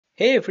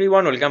Hey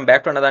everyone, welcome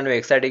back to another new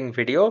exciting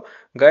video.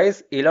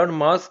 Guys, Elon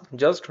Musk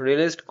just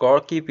released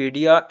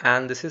Grokipedia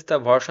and this is the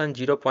version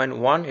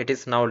 0.1. It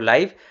is now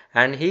live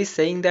and he's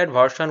saying that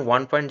version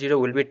 1.0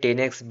 will be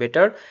 10x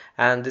better,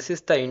 and this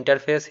is the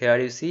interface. Here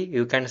you see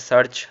you can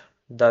search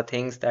the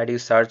things that you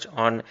search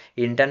on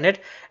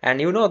internet, and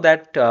you know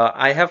that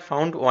I have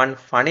found one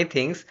funny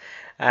things,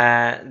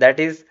 that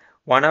is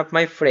one of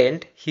my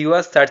friend, he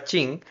was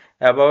searching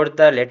about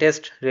the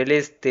latest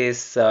release,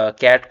 this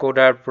cat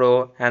coder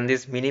pro and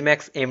this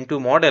minimax m2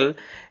 model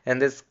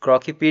and this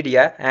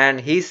Grokipedia,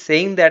 and he's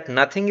saying that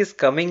nothing is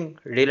coming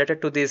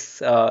related to this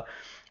minimax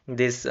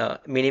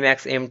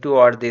m2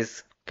 or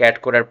this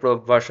cat coder pro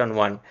version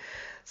 1.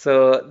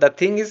 So the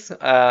thing is,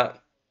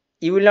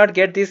 you will not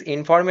get this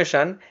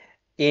information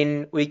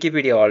in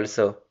Wikipedia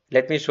also.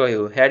 Let me show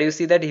you. Here you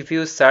see that if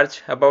you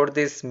search about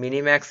this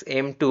Minimax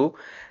M2,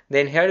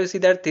 then here you see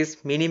that this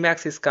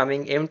Minimax is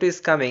coming, M2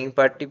 is coming,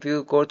 but if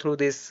you go through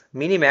this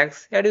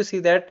Minimax, here you see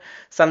that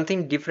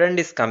something different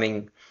is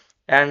coming.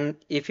 And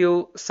if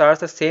you search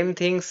the same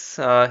things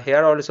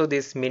here also,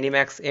 this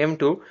Minimax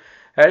M2,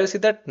 here you see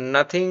that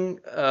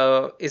nothing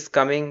is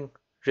coming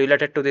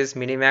related to this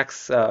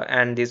Minimax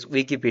and this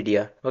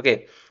Wikipedia.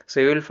 Okay, so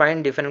you will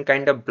find different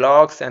kind of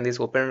blogs and this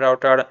open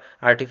router,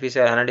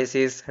 artificial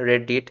analysis,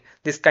 Reddit,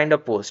 this kind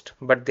of post,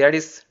 but there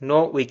is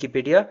no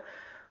Wikipedia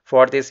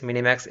for this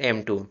Minimax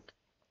M2.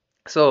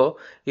 So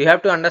you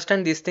have to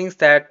understand these things,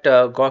 that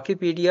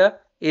Grokipedia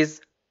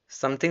is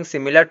something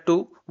similar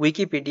to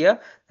Wikipedia,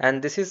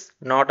 and this is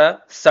not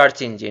a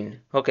search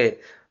engine. Okay,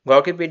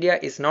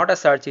 Grokipedia is not a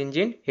search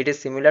engine. It is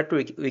similar to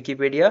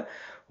Wikipedia.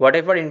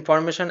 Whatever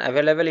information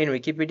available in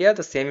Wikipedia,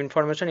 the same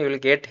information you will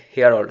get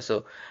here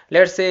also.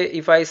 Let's say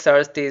if I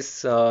search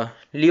this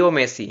Leo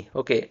Messi,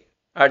 okay,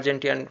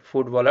 Argentinian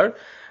footballer,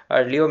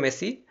 Leo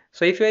Messi.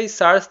 So if I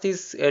search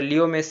this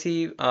Leo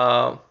Messi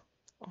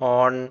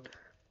on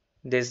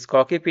this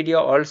Grokipedia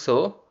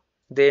also,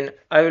 then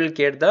I will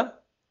get the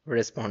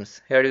response.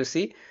 Here you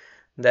see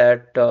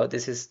that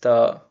this is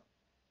the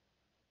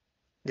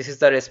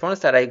response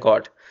that I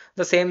got.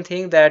 The same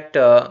thing that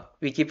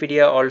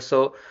Wikipedia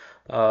also,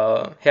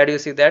 here you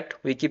see that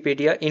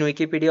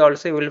Wikipedia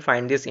also you will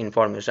find this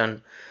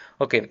information.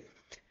 Okay,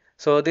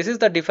 so this is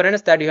the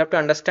difference that you have to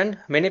understand.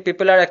 Many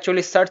people are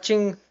actually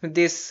searching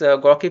this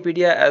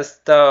Grokipedia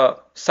as the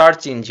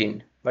search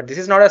engine, but this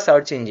is not a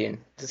search engine.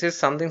 This is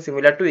something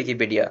similar to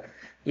Wikipedia.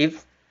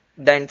 If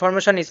the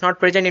information is not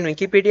present in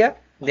Wikipedia,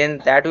 then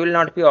that will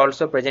not be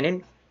also present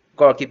in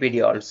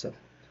Grokipedia also.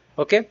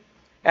 Okay,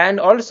 and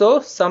also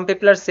some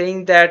people are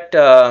saying that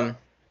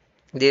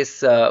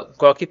this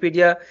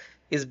Grokipedia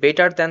is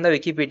better than the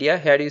Wikipedia.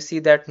 Here you see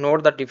that,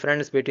 note the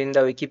difference between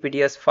the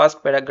Wikipedia's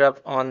first paragraph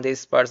on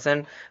this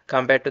person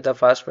compared to the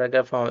first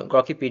paragraph on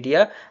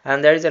Grokipedia,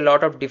 and there is a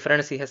lot of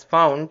difference he has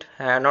found.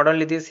 And not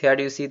only this, here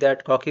you see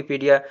that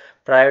Grokipedia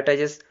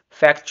prioritizes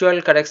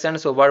factual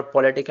corrections over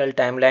political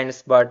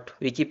timelines, but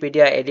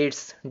Wikipedia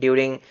edits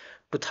during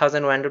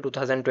 2001 to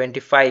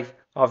 2025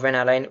 often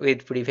align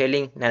with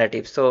prevailing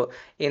narratives. So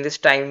in this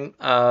time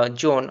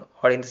zone,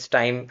 or in this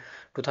time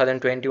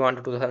 2021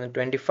 to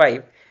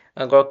 2025,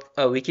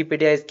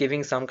 Wikipedia is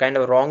giving some kind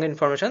of wrong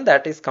information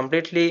that is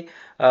completely,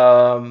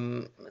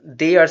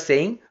 they are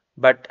saying,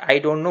 but I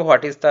don't know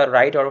what is the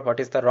right or what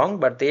is the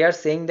wrong, but they are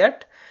saying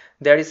that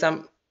there is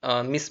some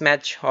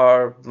mismatch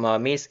or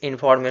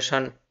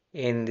misinformation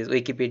in this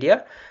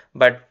Wikipedia,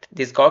 but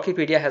this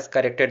Wikipedia has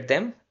corrected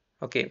them.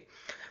 Okay,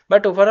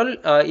 but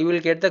overall you will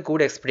get the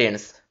good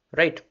experience,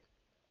 right?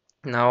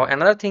 Now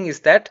another thing is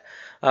that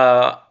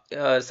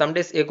some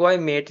days ago I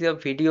made a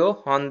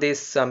video on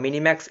this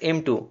Minimax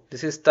M2.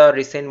 This is the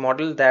recent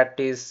model that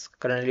is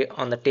currently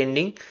on the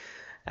trending,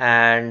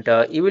 and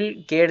you will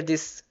get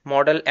this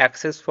model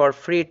access for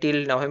free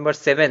till November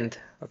 7th.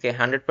 Okay,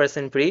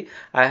 100% free.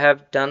 I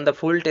have done the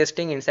full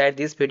testing inside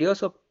this video,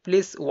 so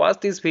please watch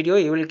this video.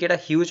 You will get a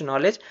huge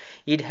knowledge.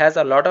 It has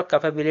a lot of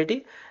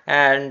capability,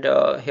 and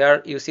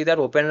here you see that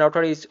Open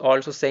Router is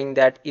also saying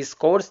that it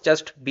scores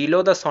just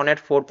below the Sonnet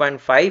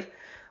 4.5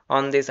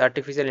 on this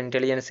artificial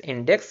intelligence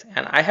index,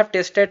 and I have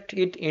tested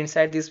it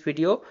inside this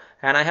video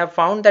and I have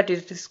found that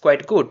it is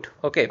quite good.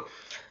 Okay,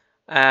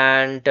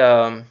 and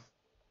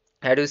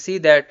and you see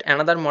that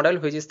another model,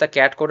 which is the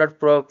cat coder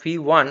pro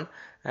v1,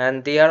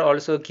 and they are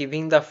also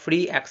giving the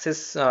free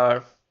access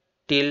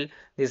till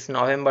this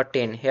November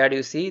 10. Here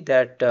you see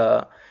that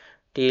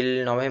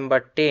till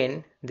November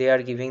 10 they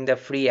are giving the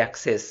free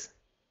access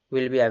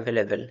will be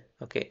available.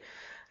 Okay,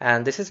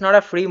 and this is not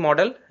a free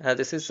model,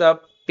 this is a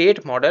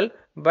paid model,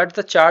 but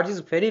the charge is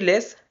very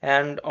less.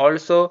 And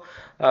also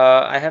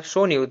I have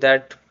shown you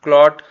that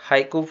Claude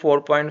Haiku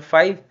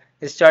 4.5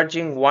 is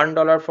charging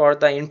 $1 for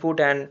the input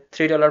and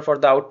 $3 for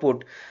the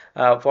output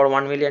for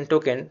 1 million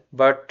token,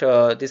 but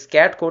this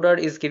cat coder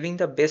is giving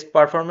the best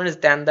performance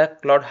than the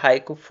Claude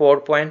Haiku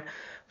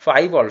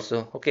 4.5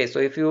 also. Okay, so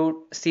if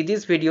you see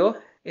this video,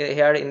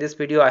 here in this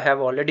video I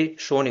have already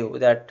shown you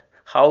that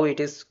how it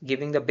is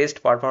giving the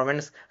best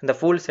performance, and the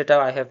full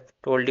setup I have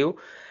told you.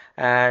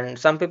 And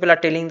some people are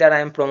telling that I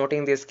am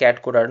promoting this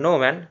cat coder. No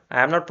man,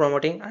 I am not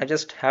promoting. I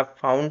just have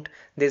found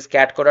this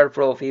cat coder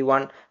pro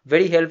v1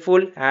 very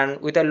helpful, and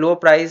with a low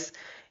price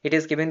it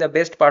is giving the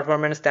best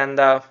performance than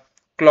the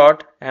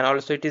Claude, and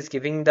also it is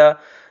giving the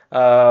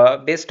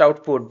best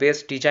output,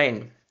 best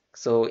design.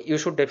 So you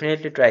should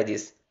definitely try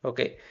this.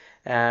 Okay,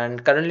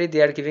 and currently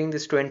they are giving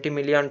this 20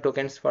 million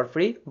tokens for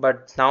free,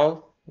 but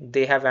now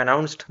they have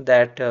announced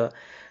that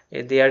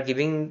they are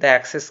giving the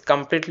access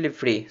completely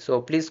free. So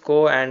please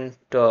go and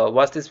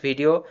watch this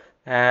video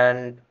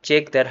and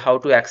check that how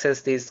to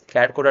access this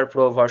cat coder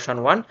pro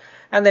version 1,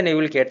 and then you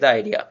will get the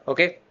idea.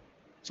 Okay,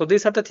 so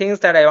these are the things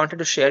that I wanted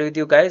to share with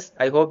you guys.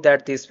 I hope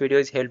that this video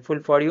is helpful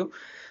for you.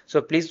 So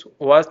please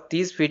watch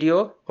this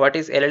video, what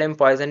is LLM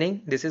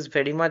poisoning. This is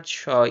very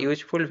much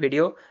useful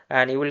video,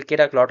 and you will get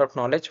a lot of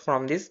knowledge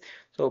from this.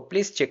 So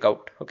please check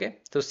out. Okay,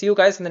 so see you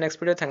guys in the next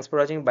video. Thanks for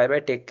watching. Bye bye,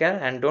 take care,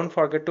 and don't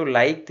forget to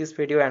like this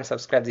video and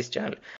subscribe this channel.